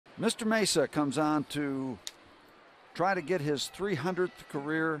Mr. Mesa comes on to try to get his 300th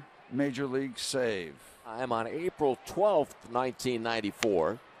career Major League save. I'm on April 12th,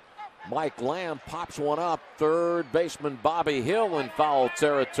 1994. Mike Lamb pops one up. Third baseman Bobby Hill in foul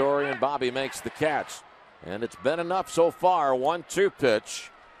territory, and Bobby makes the catch. And it's been enough so far. 1-2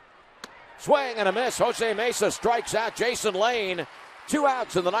 pitch. Swing and a miss. Jose Mesa strikes out Jason Lane. 2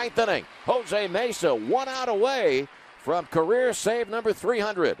 outs in the 9th inning. Jose Mesa 1 out away from career save number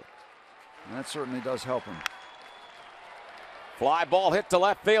 300. That certainly does help him. Fly ball hit to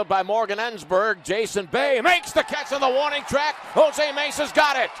left field by Morgan Ensberg. Jason Bay makes the catch on the warning track. Jose Mesa's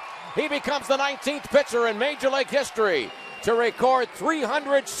got it. He becomes the 19th pitcher in Major League history to record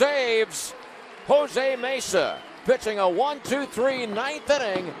 300 saves. Jose Mesa pitching a 1-2-3 9th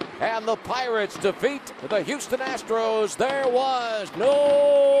inning, and the Pirates defeat the Houston Astros. There was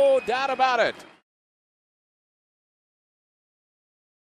no doubt about it.